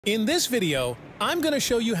In this video, I'm going to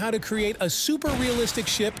show you how to create a super realistic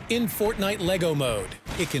ship in Fortnite LEGO mode.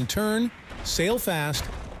 It can turn, sail fast,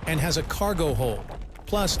 and has a cargo hold.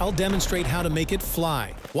 Plus, I'll demonstrate how to make it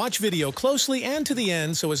fly. Watch video closely and to the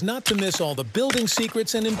end so as not to miss all the building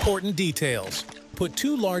secrets and important details. Put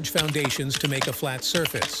 2 large foundations to make a flat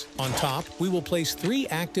surface. On top, we will place 3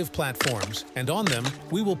 active platforms, and on them,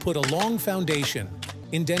 we will put a long foundation,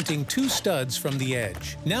 indenting 2 studs from the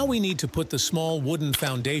edge. Now we need to put the small wooden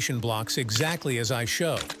foundation blocks exactly as I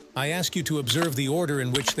show. I ask you to observe the order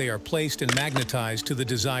in which they are placed and magnetized to the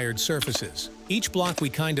desired surfaces. Each block we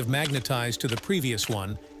kind of magnetize to the previous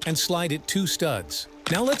one and slide it 2 studs.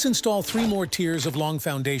 Now let's install 3 more tiers of long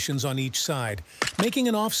foundations on each side, making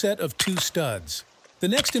an offset of 2 studs. The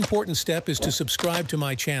next important step is to subscribe to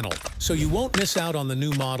my channel, so you won't miss out on the new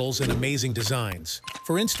models and amazing designs.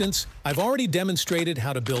 For instance, I've already demonstrated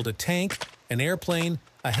how to build a tank, an airplane,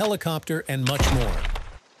 a helicopter, and much more.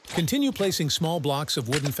 Continue placing small blocks of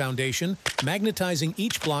wooden foundation, magnetizing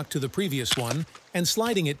each block to the previous one, and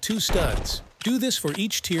sliding it 2 studs. Do this for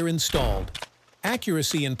each tier installed.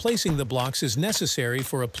 Accuracy in placing the blocks is necessary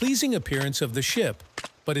for a pleasing appearance of the ship,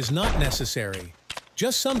 but is not necessary.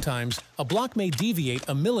 Just sometimes, a block may deviate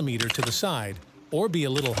a millimeter to the side, or be a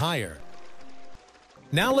little higher.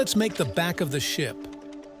 Now let's make the back of the ship.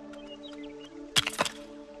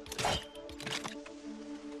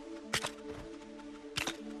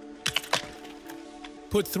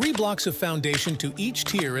 Put 3 blocks of foundation to each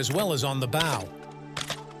tier as well as on the bow.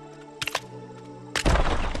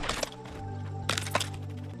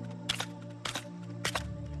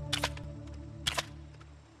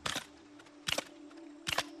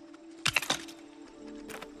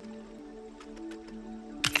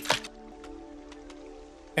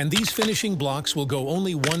 And these finishing blocks will go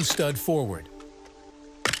only 1 stud forward.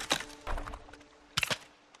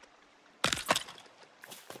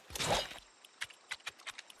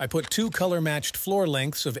 I put 2 color-matched floor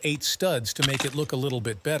lengths of 8 studs to make it look a little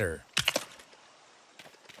bit better.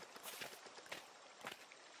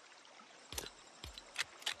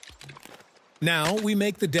 Now we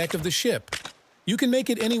make the deck of the ship. You can make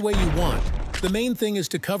it any way you want. The main thing is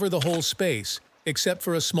to cover the whole space, except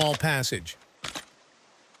for a small passage.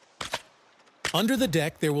 Under the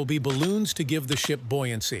deck, there will be balloons to give the ship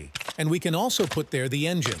buoyancy, and we can also put there the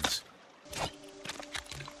engines.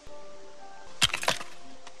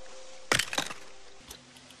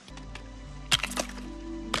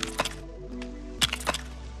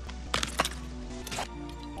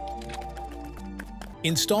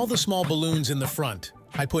 Install the small balloons in the front.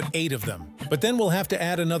 I put 8 of them, but then we'll have to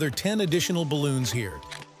add another 10 additional balloons here.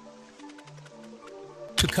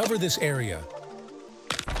 To cover this area,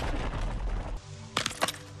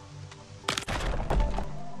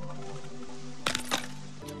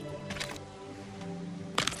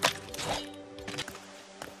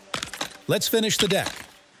 let's finish the deck.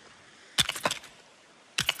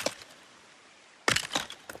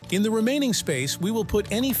 In the remaining space, we will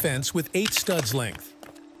put any fence with 8 studs length.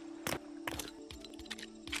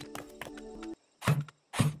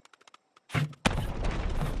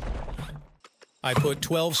 I put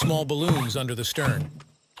 12 small balloons under the stern.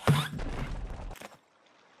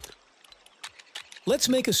 Let's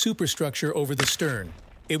make a superstructure over the stern.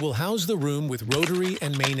 It will house the room with rotary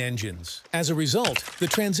and main engines. As a result, the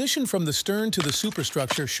transition from the stern to the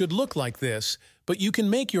superstructure should look like this, but you can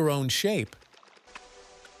make your own shape.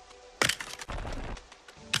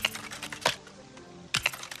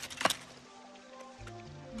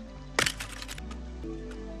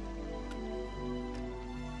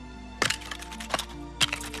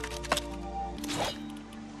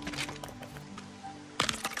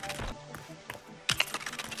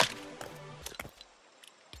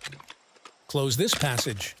 Close this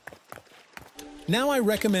passage. Now I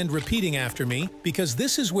recommend repeating after me because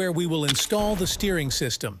this is where we will install the steering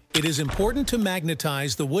system. It is important to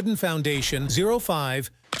magnetize the wooden foundation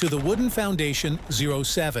 05 to the wooden foundation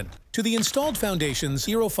 07. To the installed foundations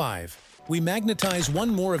 05, we magnetize 1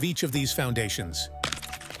 more of each of these foundations.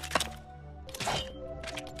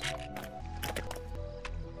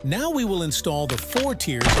 Now we will install the 4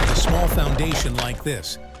 tiers of the small foundation like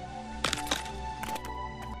this.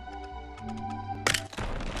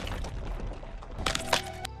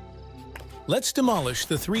 Let's demolish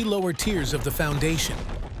the 3 lower tiers of the foundation.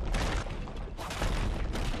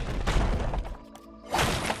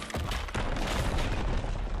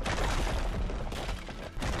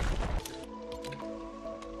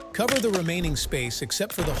 Cover the remaining space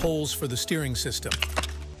except for the holes for the steering system.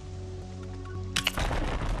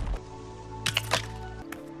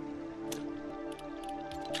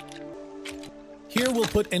 Here we'll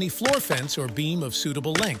put put any floor fence or beam of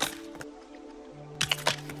suitable length.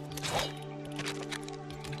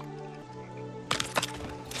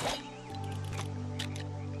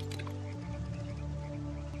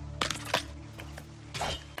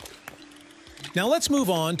 Now let's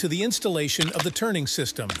move on to the installation of the turning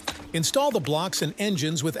system. Install the blocks and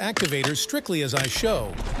engines with activators strictly as I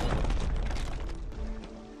show.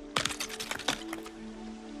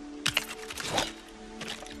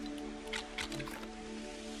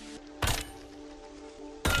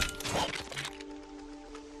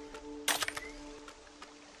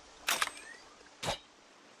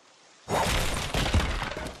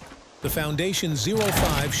 The foundation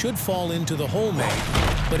 05 should fall into the hole made,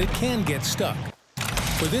 but it can get stuck.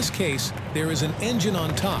 For this case, there is an engine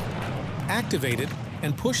on top. Activate it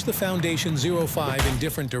and push the foundation 05 in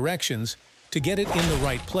different directions to get it in the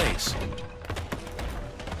right place.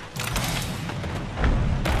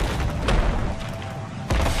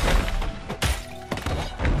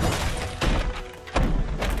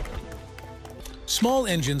 Small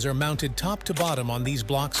engines are mounted top to bottom on these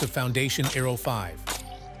blocks of foundation 05.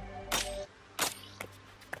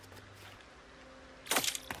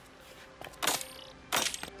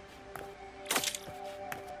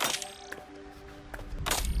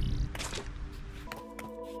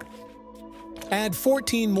 Add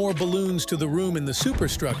 14 more balloons to the room in the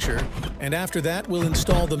superstructure, and after that we'll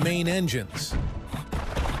install the main engines.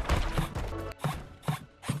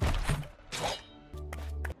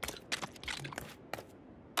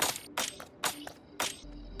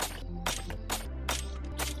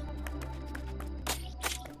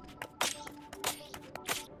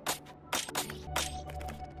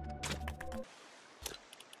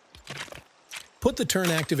 Put the turn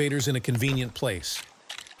activators in a convenient place.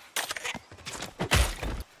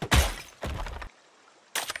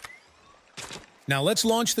 Now let's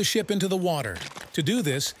launch the ship into the water. To do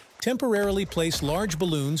this, temporarily place large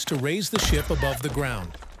balloons to raise the ship above the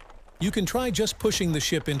ground. You can try just pushing the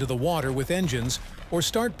ship into the water with engines or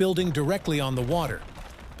start building directly on the water.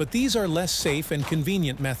 But these are less safe and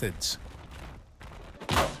convenient methods.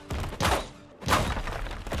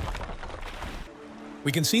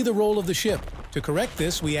 We can see the roll of the ship. To correct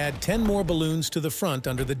this, we add 10 more balloons to the front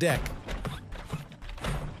under the deck.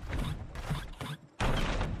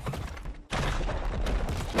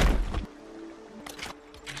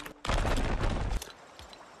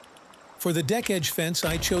 For the deck edge fence,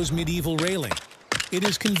 I chose medieval railing. It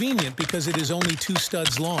is convenient because it is only 2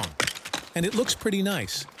 studs long, and it looks pretty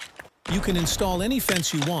nice. You can install any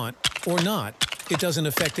fence you want, or not. It doesn't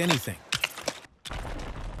affect anything.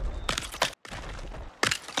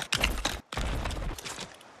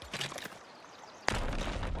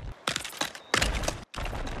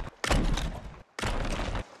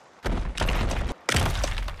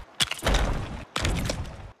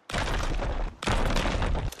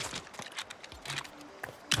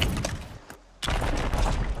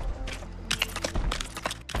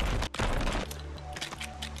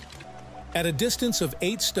 At a distance of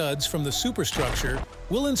 8 studs from the superstructure,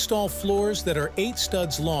 we'll install floors that are 8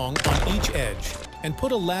 studs long on each edge and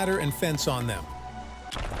put a ladder and fence on them.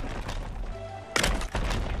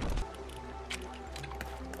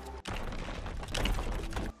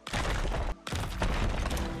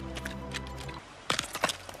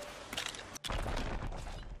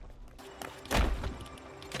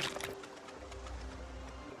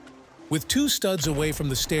 With 2 studs away from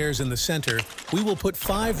the stairs in the center, we will put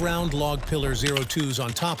 5 round log pillar 02s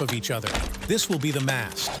on top of each other. This will be the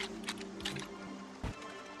mast.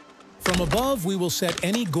 From above, we will set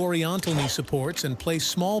any horizontal knee supports and place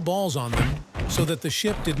small balls on them so that the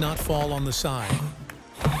ship did not fall on the side.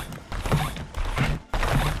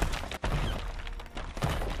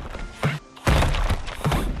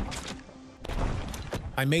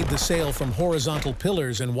 I made the sail from horizontal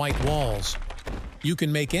pillars and white walls. You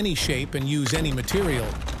can make any shape and use any material.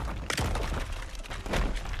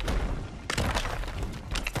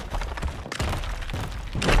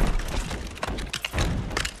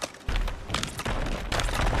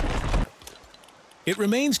 It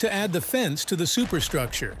remains to add the fence to the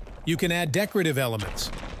superstructure. You can add decorative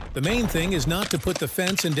elements. The main thing is not to put the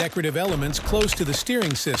fence and decorative elements close to the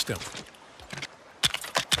steering system.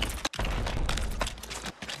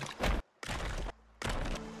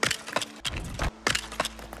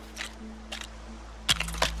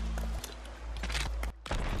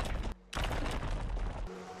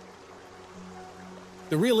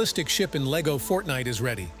 The realistic ship in LEGO Fortnite is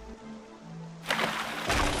ready.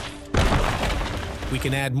 We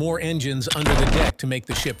can add more engines under the deck to make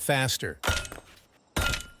the ship faster.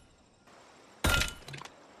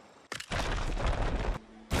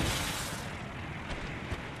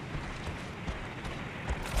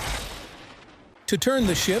 To turn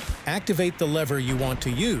the ship, activate the lever you want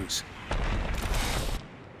to use.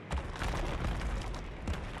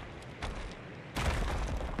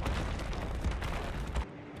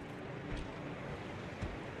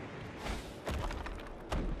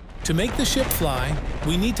 To make the ship fly,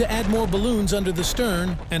 we need to add more balloons under the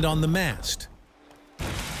stern and on the mast.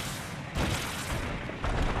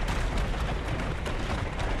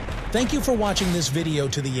 Thank you for watching this video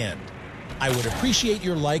to the end. I would appreciate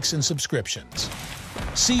your likes and subscriptions.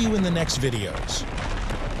 See you in the next videos.